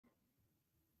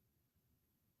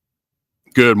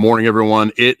Good morning,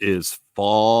 everyone. It is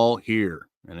fall here,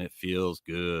 and it feels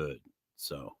good.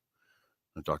 So,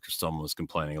 Dr. Stillman was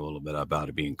complaining a little bit about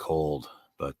it being cold,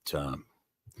 but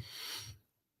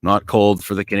not cold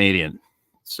for the Canadian.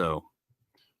 So,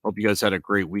 hope you guys had a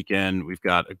great weekend. We've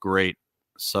got a great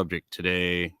subject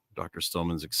today. Dr.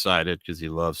 Stillman's excited because he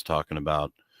loves talking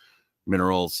about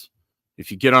minerals.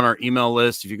 If you get on our email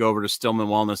list, if you go over to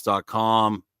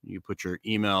stillmanwellness.com, you put your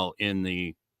email in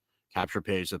the capture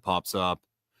page that pops up.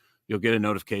 You'll get a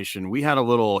notification. We had a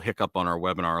little hiccup on our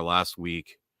webinar last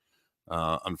week.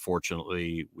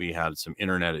 Unfortunately, we had some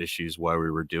internet issues while we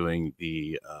were doing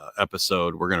the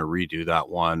episode. We're going to redo that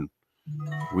one.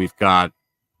 We've got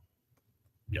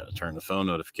to turn the phone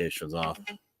notifications off.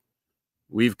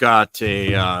 We've got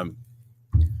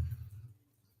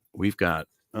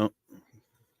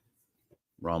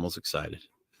Rommel's excited.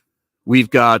 We've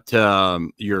got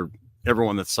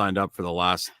everyone that signed up for the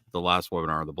last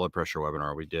webinar, the blood pressure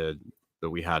webinar we did, that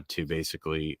we had to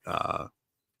basically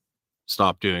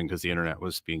stop doing because the internet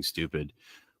was being stupid.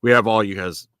 We have all you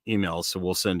guys' emails, so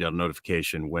we'll send out a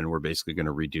notification when we're basically going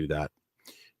to redo that,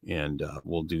 and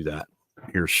we'll do that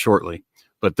here shortly.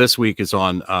 But this week is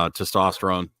on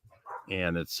testosterone,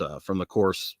 and it's from the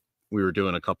course we were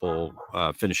doing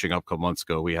finishing up a couple months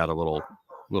ago. We had a little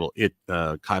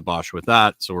kibosh with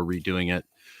that, so we're redoing it.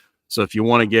 So if you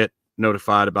want to get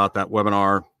notified about that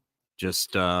webinar,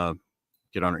 just get on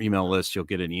our email list. You'll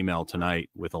get an email tonight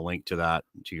with a link to that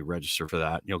to register for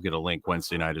that. You'll get a link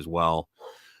Wednesday night as well,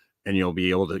 and you'll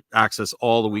be able to access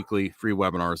all the weekly free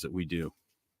webinars that we do.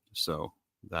 So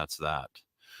that's that.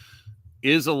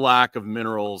 Is a lack of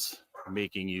minerals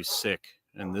making you sick?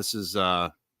 And this is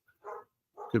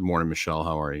good morning, Michelle.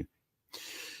 How are you?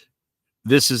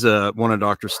 This is one of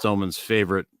Dr. Stillman's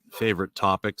favorite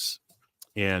topics.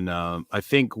 And I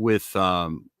think with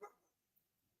a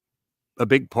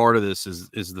big part of this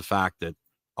is the fact that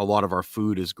a lot of our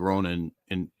food is grown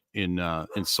in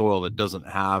soil that doesn't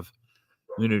have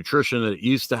the nutrition that it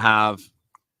used to have.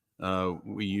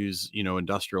 We use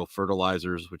industrial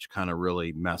fertilizers, which kind of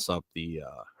really mess up the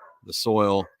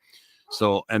soil.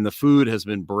 So, and the food has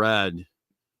been bred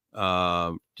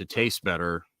to taste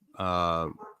better,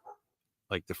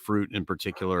 like the fruit in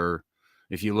particular.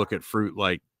 If you look at fruit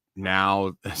like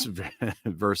now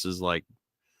versus like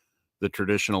the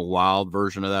traditional wild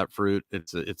version of that fruit,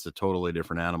 it's a totally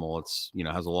different animal. It's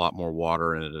has a lot more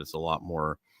water in it. It's a lot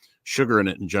more sugar in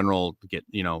it in general to get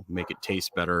make it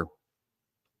taste better.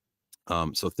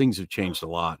 So things have changed a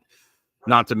lot.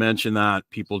 Not to mention that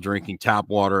people drinking tap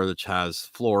water that has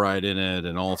fluoride in it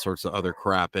and all sorts of other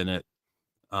crap in it.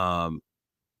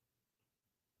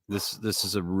 This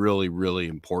is a really, really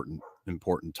important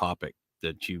topic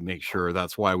that you make sure.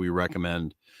 That's why we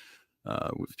recommend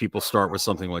if people start with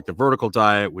something like the vertical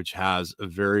diet, which has a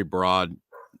very broad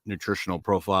nutritional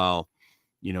profile.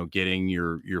 Getting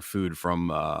your food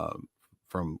from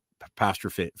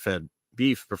pasture fed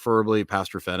beef, preferably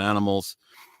pasture fed animals,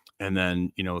 and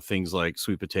then things like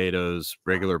sweet potatoes,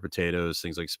 regular potatoes,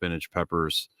 things like spinach,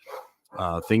 peppers,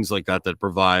 things like that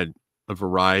provide a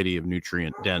variety of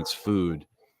nutrient dense food.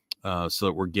 So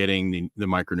that we're getting the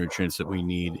micronutrients that we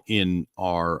need in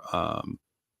our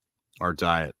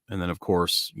diet. And then, of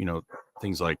course,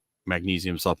 things like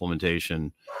magnesium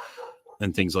supplementation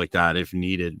and things like that if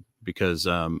needed. Because,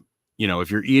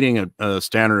 if you're eating a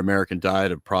standard American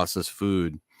diet of processed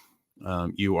food,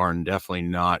 you are definitely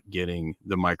not getting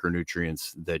the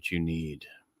micronutrients that you need.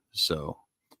 So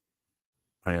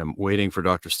I am waiting for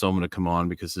Dr. Stillman to come on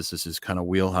because this is his kind of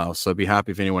wheelhouse. So I'd be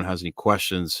happy if anyone has any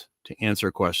questions to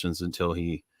answer questions until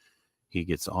he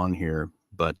gets on here.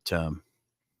 But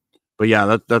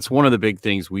yeah, that's one of the big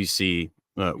things we see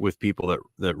with people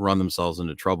that run themselves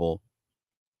into trouble.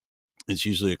 It's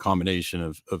usually a combination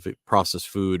of processed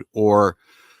food, or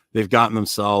they've gotten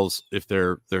themselves, if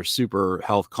they're super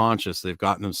health conscious, they've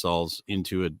gotten themselves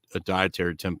into a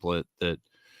dietary template that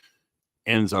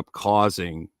ends up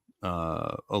causing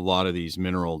a lot of these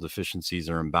mineral deficiencies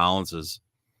or imbalances.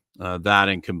 That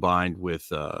and combined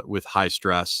with high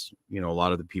stress, a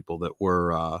lot of the people that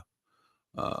we're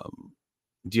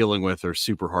dealing with are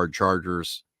super hard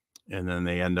chargers, and then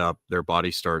they end up, their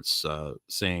body starts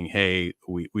saying, hey,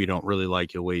 we don't really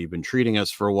like the way you've been treating us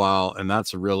for a while. And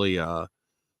that's really a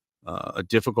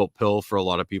difficult pill for a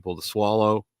lot of people to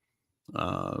swallow,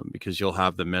 because you'll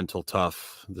have the mental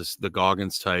tough, the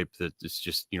Goggins type that is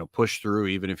just push through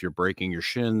even if you're breaking your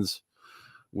shins,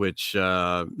 which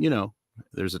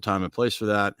there's a time and place for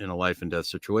that in a life and death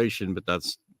situation, but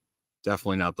that's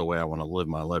definitely not the way I want to live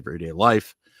my everyday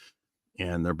life.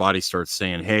 And their body starts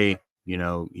saying, hey,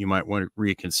 you might want to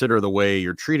reconsider the way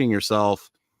you're treating yourself.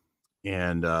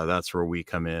 And that's where we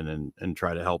come in and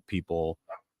try to help people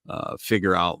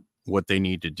figure out what they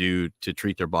need to do to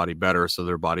treat their body better so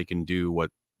their body can do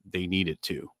what they need it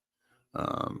to.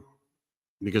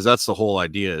 Because that's the whole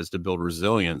idea, is to build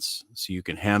resilience so you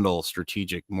can handle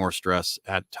strategic more stress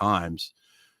at times.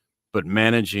 But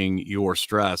managing your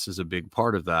stress is a big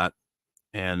part of that.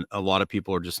 And a lot of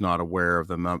people are just not aware of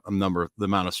the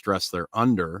amount of stress they're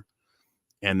under.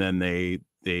 And then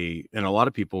and a lot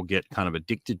of people get kind of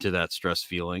addicted to that stress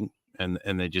feeling, and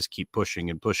they just keep pushing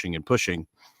and pushing and pushing.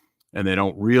 And they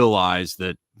don't realize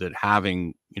that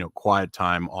having, quiet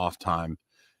time, off time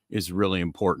is really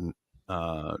important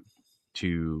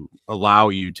to allow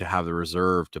you to have the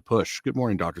reserve to push. Good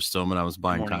morning, Dr. Stillman. I was Good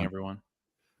buying morning, time everyone.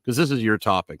 because this is your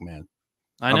topic, man.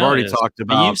 I I've know already it is. talked But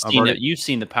about. you've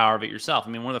seen the power of it yourself. I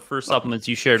mean, one of the first supplements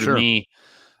you shared with Sure. me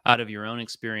out of your own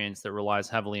experience that relies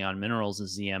heavily on minerals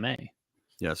is ZMA.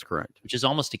 Yes, correct. Which is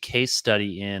almost a case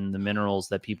study in the minerals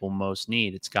that people most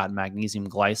need. It's got magnesium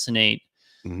glycinate,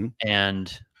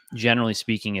 and generally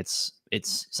speaking, it's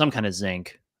some kind of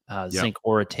zinc, zinc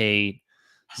orotate,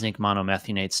 zinc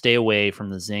monomethanate. Stay away from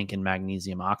the zinc and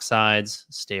magnesium oxides.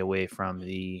 Stay away from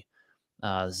the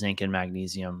zinc and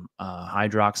magnesium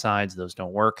hydroxides. Those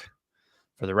don't work,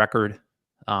 for the record.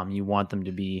 You want them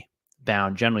to be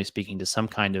bound, generally speaking, to some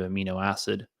kind of amino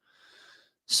acid.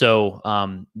 So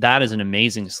that is an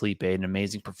amazing sleep aid, an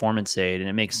amazing performance aid. And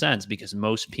it makes sense because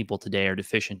most people today are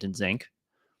deficient in zinc,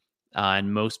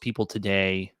 and most people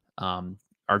today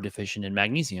are deficient in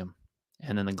magnesium.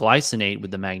 And then the glycinate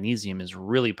with the magnesium is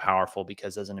really powerful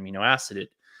because as an amino acid, it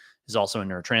is also a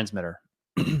neurotransmitter.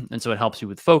 And so it helps you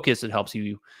with focus, it helps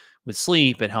you with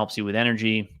sleep, it helps you with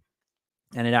energy,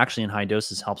 and it actually in high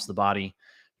doses helps the body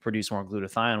produce more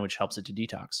glutathione, which helps it to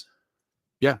detox.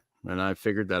 Yeah, and I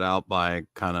figured that out by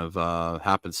kind of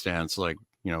happenstance, like,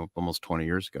 almost 20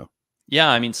 years ago. Yeah,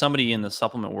 I mean, somebody in the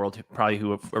supplement world probably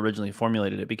who originally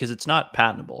formulated it, because it's not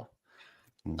patentable.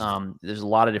 There's a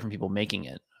lot of different people making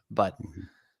it, but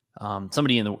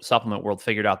somebody in the supplement world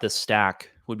figured out this stack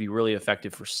would be really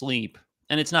effective for sleep.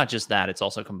 And it's not just that; it's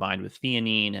also combined with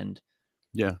theanine and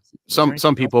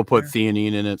some people put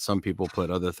theanine in it, some people put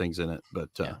other things in it, but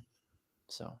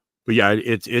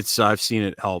it's I've seen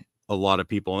it help a lot of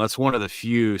people, and that's one of the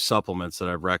few supplements that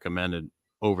I've recommended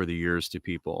over the years to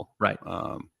people. Right.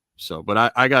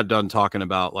 But I got done talking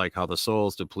about like how the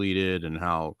soil's depleted and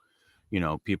how,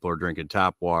 people are drinking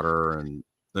tap water and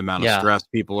the amount of stress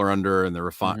people are under and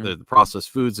the processed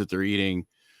foods that they're eating.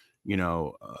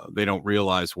 They don't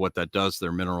realize what that does to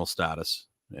their mineral status.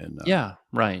 And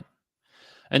right.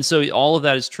 And so all of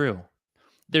that is true.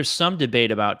 There's some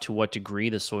debate about to what degree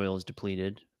the soil is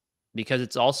depleted, because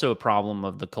it's also a problem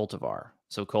of the cultivar.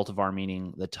 So cultivar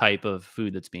meaning the type of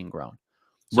food that's being grown.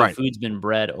 So food's been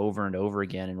bred over and over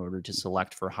again in order to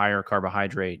select for higher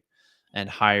carbohydrate and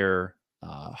higher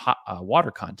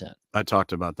water content. I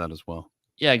talked about that as well.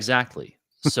 Yeah, exactly.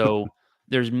 So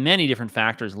there's many different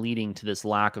factors leading to this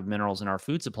lack of minerals in our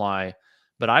food supply.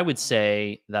 But I would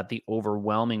say that the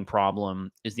overwhelming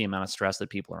problem is the amount of stress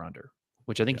that people are under,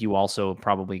 which I think you also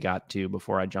probably got to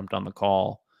before I jumped on the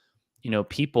call.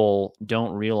 People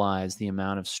don't realize the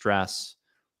amount of stress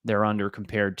they're under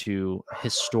compared to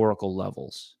historical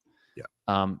levels.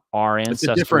 Our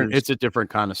ancestors. It's a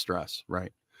different kind of stress,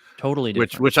 right? Totally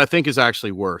different. Which I think is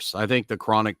actually worse. I think the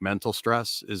chronic mental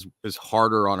stress is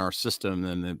harder on our system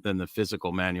than the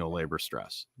physical manual labor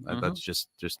stress. That's just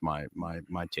my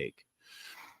take.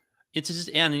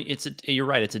 You're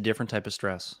right. It's a different type of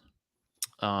stress.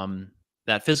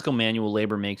 That physical manual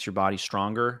labor makes your body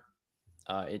stronger.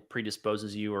 It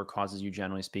predisposes you or causes you,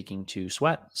 generally speaking, to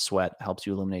sweat. Sweat helps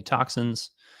you eliminate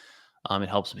toxins. It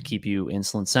helps keep you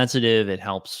insulin sensitive. It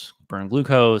helps burn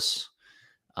glucose.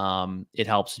 It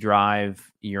helps drive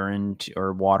urine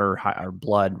or water or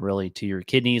blood really to your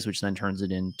kidneys, which then turns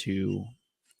it into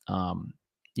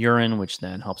urine, which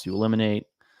then helps you eliminate.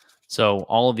 So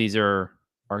all of these are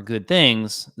good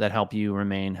things that help you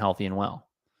remain healthy and well.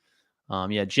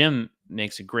 Jim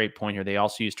makes a great point here. They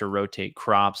also used to rotate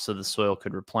crops so the soil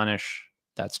could replenish.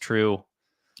 That's true.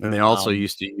 And they also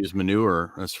used to use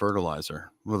manure as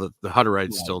fertilizer. Well, the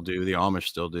Hutterites still do. The Amish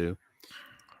still do.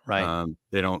 Right.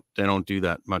 They don't do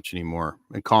that much anymore.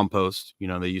 And compost,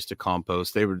 they used to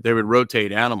compost. They would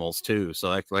rotate animals too. So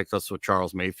like that's what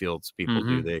Charles Mayfield's people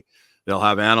do. They'll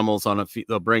have animals on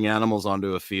they'll bring animals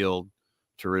onto a field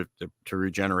to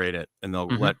regenerate it, and they'll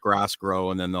let grass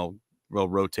grow, and then they'll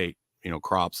rotate,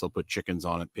 crops. They'll put chickens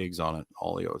on it, pigs on it,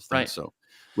 all the other things. Right. So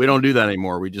we don't do that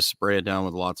anymore. We just spray it down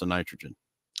with lots of nitrogen.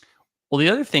 Well, the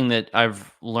other thing that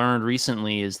I've learned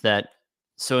recently is that,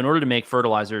 so in order to make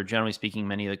fertilizer, generally speaking,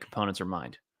 many of the components are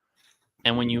mined.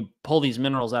 And when you pull these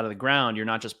minerals out of the ground, you're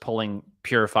not just pulling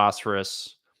pure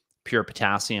phosphorus, pure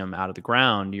potassium out of the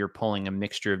ground. You're pulling a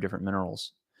mixture of different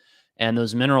minerals. And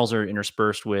those minerals are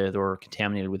interspersed with or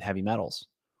contaminated with heavy metals.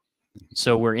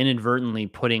 So we're inadvertently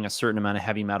putting a certain amount of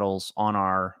heavy metals on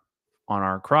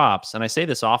our crops. And I say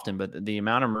this often, but the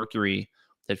amount of mercury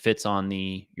that fits on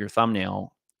your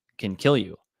thumbnail can kill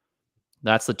you.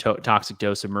 That's the toxic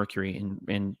dose of mercury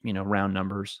in round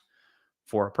numbers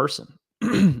for a person.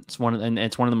 It's one of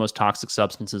the most toxic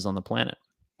substances on the planet.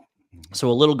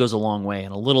 So a little goes a long way,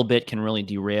 and a little bit can really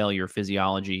derail your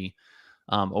physiology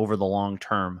over the long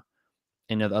term.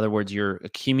 In other words, you're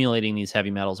accumulating these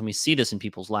heavy metals, and we see this in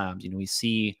people's labs. We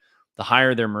see the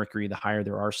higher their mercury, the higher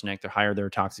their arsenic, the higher their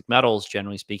toxic metals,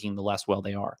 generally speaking, the less well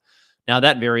they are. Now,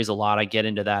 that varies a lot. I get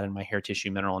into that in my hair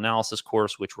tissue mineral analysis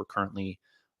course, which we're currently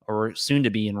or soon to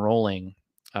be enrolling.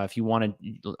 If you want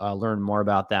to learn more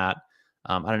about that,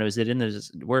 I don't know. Is it in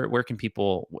the where can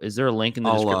people? Is there a link in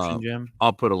the description, Jim?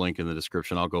 I'll put a link in the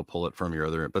description. I'll go pull it from your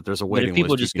other. But there's a waiting list. If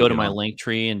people list just go to my link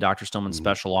tree and Dr. Stillman's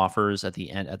special offers at the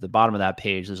end, at the bottom of that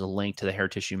page, there's a link to the hair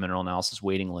tissue mineral analysis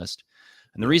waiting list.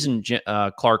 And the reason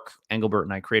Clark Engelbert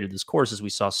and I created this course is we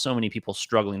saw so many people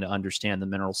struggling to understand the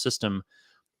mineral system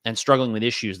and struggling with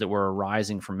issues that were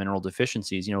arising from mineral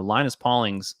deficiencies. Linus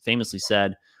Pauling famously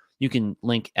said, you can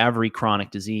link every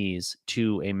chronic disease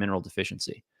to a mineral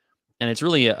deficiency. And it's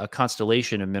really a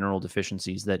constellation of mineral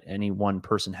deficiencies that any one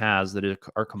person has that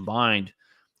are combined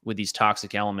with these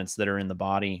toxic elements that are in the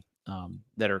body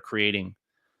that are creating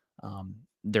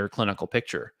their clinical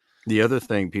picture. The other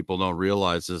thing people don't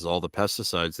realize is all the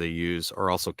pesticides they use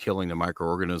are also killing the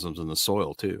microorganisms in the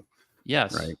soil too.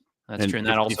 Yes, right. That's true. And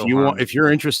that also if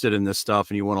you're interested in this stuff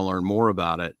and you want to learn more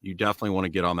about it, you definitely want to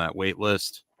get on that wait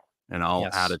list. And I'll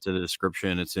add it to the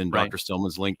description. It's in Dr.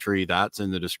 Stillman's link tree. That's in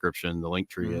the description. The link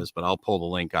tree is, but I'll pull the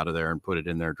link out of there and put it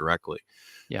in there directly.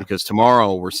 Yeah. Because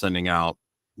tomorrow we're sending out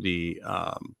the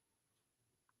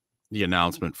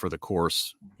announcement for the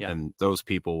course, and those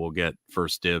people will get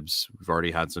first dibs. We've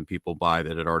already had some people buy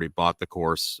that had already bought the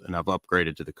course and have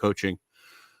upgraded to the coaching.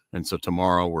 And so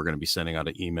tomorrow we're going to be sending out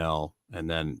an email, and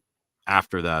then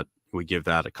after that, we give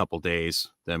that a couple days,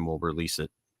 then we'll release it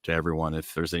to everyone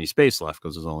if there's any space left,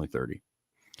 because there's only 30.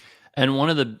 And one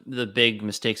of the big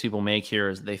mistakes people make here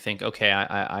is they think, okay,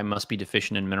 I must be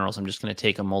deficient in minerals. I'm just going to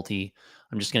take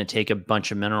a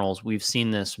bunch of minerals. We've seen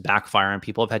this backfire on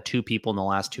people. I've had 2 people in the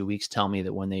last 2 weeks tell me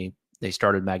that when they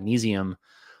started magnesium,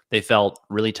 they felt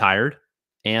really tired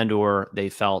or they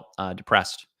felt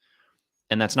depressed.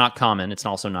 And that's not common. It's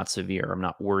also not severe. I'm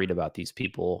not worried about these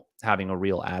people having a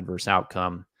real adverse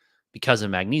outcome because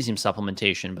of magnesium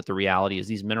supplementation. But the reality is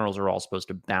these minerals are all supposed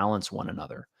to balance one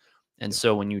another. And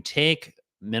so when you take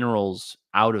minerals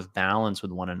out of balance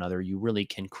with one another, you really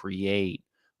can create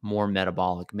more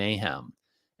metabolic mayhem.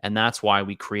 And that's why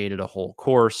we created a whole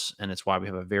course. And it's why we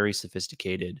have a very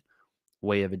sophisticated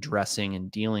way of addressing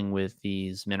and dealing with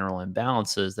these mineral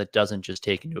imbalances that doesn't just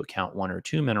take into account 1 or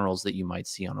 2 minerals that you might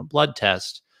see on a blood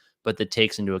test, but that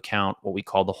takes into account what we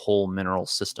call the whole mineral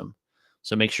system.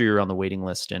 So make sure you're on the waiting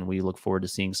list, and we look forward to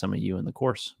seeing some of you in the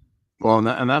course. Well,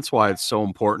 and that's why it's so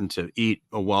important to eat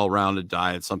a well-rounded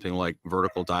diet, something like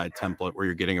Vertical Diet Template, where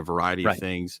you're getting a variety of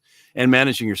things and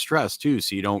managing your stress too,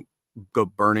 so you don't go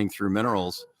burning through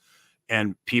minerals.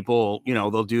 And people,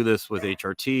 they'll do this with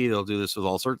HRT, they'll do this with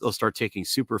all sorts. They'll start taking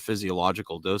super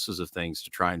physiological doses of things to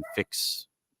try and fix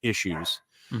issues,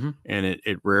 and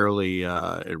it rarely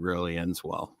ends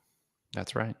well.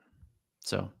 That's right.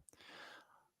 So,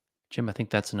 Jim, I think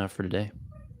that's enough for today.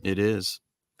 It is.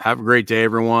 Have a great day,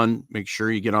 everyone. Make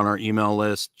sure you get on our email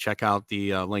list. Check out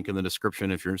the link in the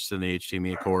description if you're interested in the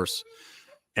HTME course.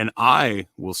 And I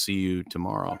will see you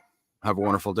tomorrow. Have a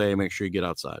wonderful day. Make sure you get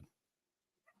outside.